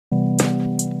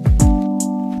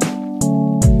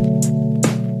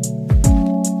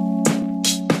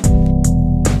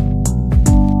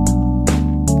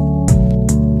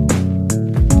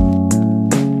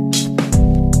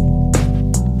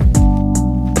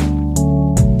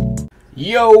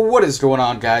Yo, what is going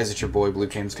on, guys? It's your boy Blue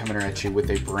Games coming at you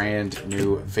with a brand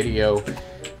new video.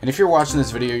 And if you're watching this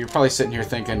video, you're probably sitting here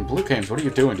thinking, Blue Games, what are you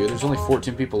doing, dude? There's only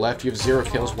 14 people left. You have 0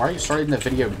 kills. Why are you starting the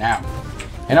video now?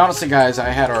 And honestly, guys, I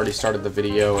had already started the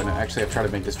video, and actually I've tried to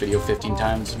make this video 15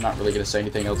 times. I'm not really going to say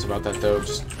anything else about that, though.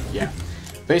 Just, yeah.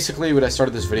 Basically, when I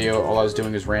started this video, all I was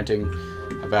doing was ranting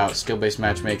about skill-based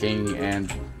matchmaking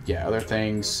and, yeah, other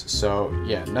things. So,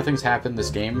 yeah, nothing's happened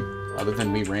this game other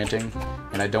than me ranting,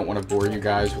 and I don't want to bore you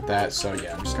guys with that. So,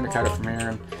 yeah, I'm just going to cut it from here,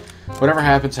 and whatever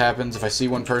happens, happens. If I see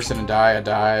one person and die, I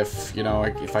die. If, you know,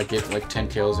 if I get, like, 10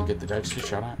 kills and get the... Did I just get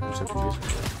shot at? I'm so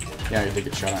confused. Yeah, I did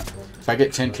get shot at. If I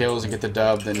get 10 kills and get the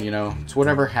dub, then, you know, it's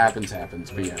whatever happens,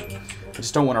 happens. But, yeah, I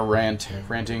just don't want to rant.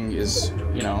 Ranting is,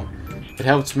 you know, it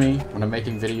helps me when I'm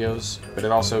making videos, but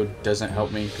it also doesn't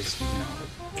help me because,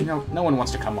 you know, no one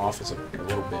wants to come off as a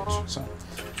little bitch, so...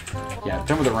 Yeah,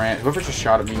 done with the rant. Whoever just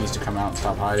shot at me needs to come out and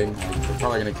stop hiding. Like, they're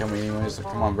probably gonna kill me anyways. Like,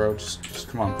 come on, bro. Just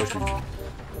come on, push me.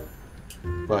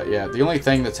 But yeah, the only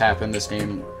thing that's happened this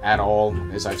game at all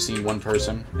is I've seen one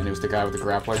person, and it was the guy with the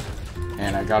grappler.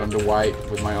 And I got him to white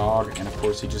with my AUG, and of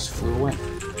course he just flew away.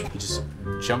 He just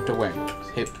jumped away.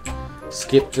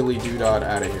 Skip dilly doodad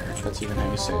out of here. That's even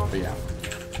how you say it, but yeah.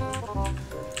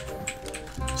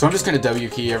 So I'm just gonna W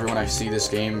key everyone I see this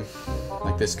game.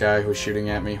 Like this guy who was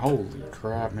shooting at me. Holy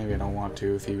crap, maybe I don't want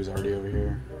to if he was already over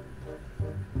here.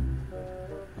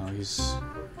 Oh, he's...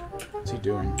 What's he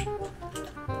doing?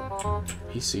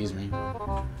 He sees me.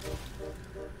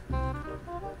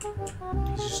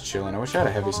 He's just chilling. I wish I had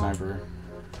a heavy sniper.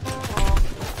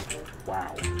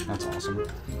 Wow, that's awesome.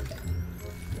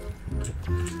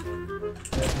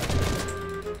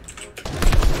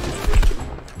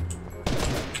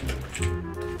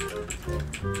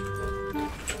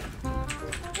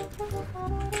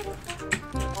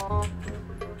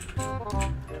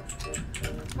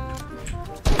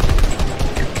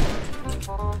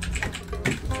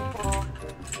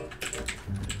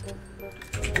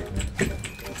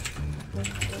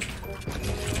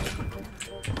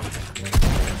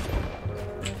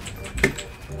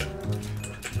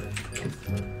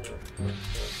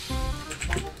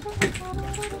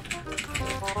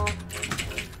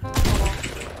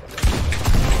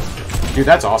 Dude,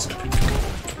 that's awesome.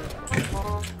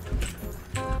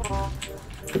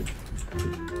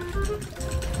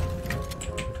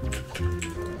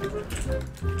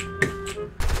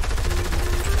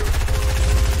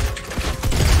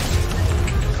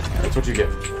 That's what you get.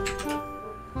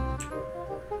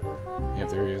 Yep,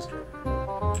 there he is.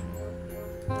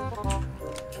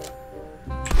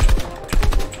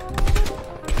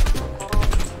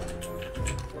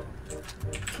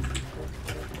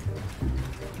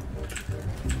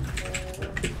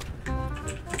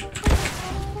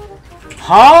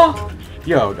 Huh?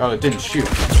 Yo, oh, it didn't shoot.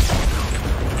 I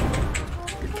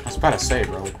was about to say,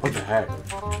 bro, what the heck?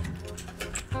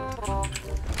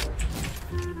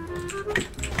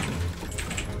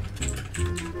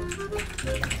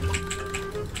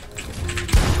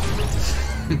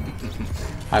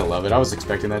 I love it. I was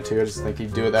expecting that too. I just think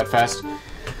he'd do it that fast.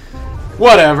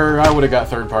 Whatever. I would have got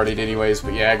third-partied anyways.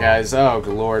 But yeah, guys. Oh,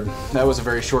 good lord. That was a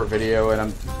very short video, and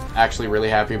I'm actually really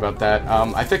happy about that.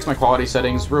 I fixed my quality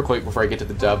settings real quick before I get to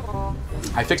the dub.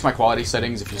 I fixed my quality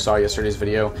settings if you saw yesterday's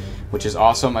video, which is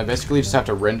awesome. I basically just have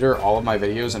to render all of my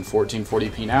videos in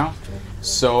 1440p now.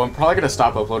 So I'm probably going to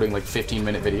stop uploading like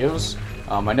 15-minute videos.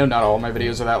 I know not all of my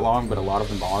videos are that long, but a lot of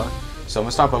them are. So I'm going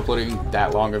to stop uploading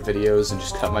that long of videos and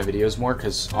just cut my videos more,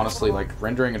 because honestly, like,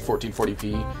 rendering in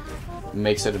 1440p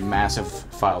makes it a massive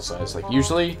file size. Like,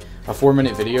 usually a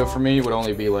 4-minute video for me would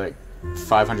only be like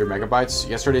 500 megabytes.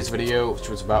 Yesterday's video, which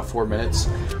was about 4 minutes,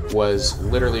 was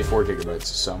literally 4 gigabytes.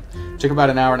 So it took about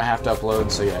an hour and a half to upload.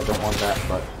 So yeah, I don't want that.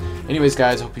 But anyways,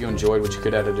 guys, hope you enjoyed what you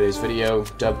could out of today's video.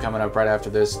 Dub coming up right after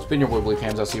this. It's been your boy Blue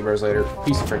Cams. I'll see you guys later.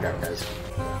 Peace and freak out, guys.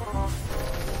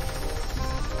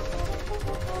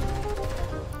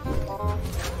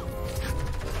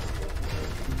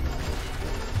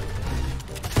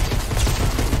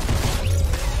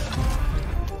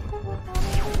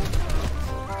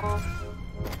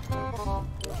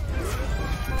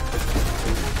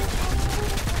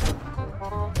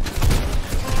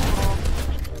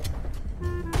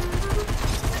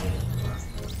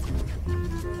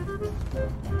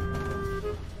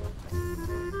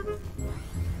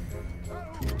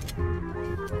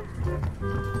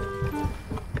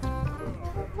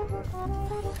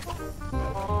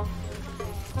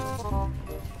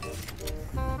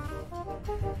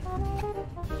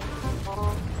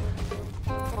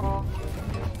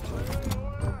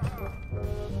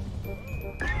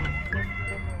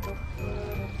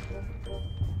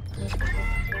 you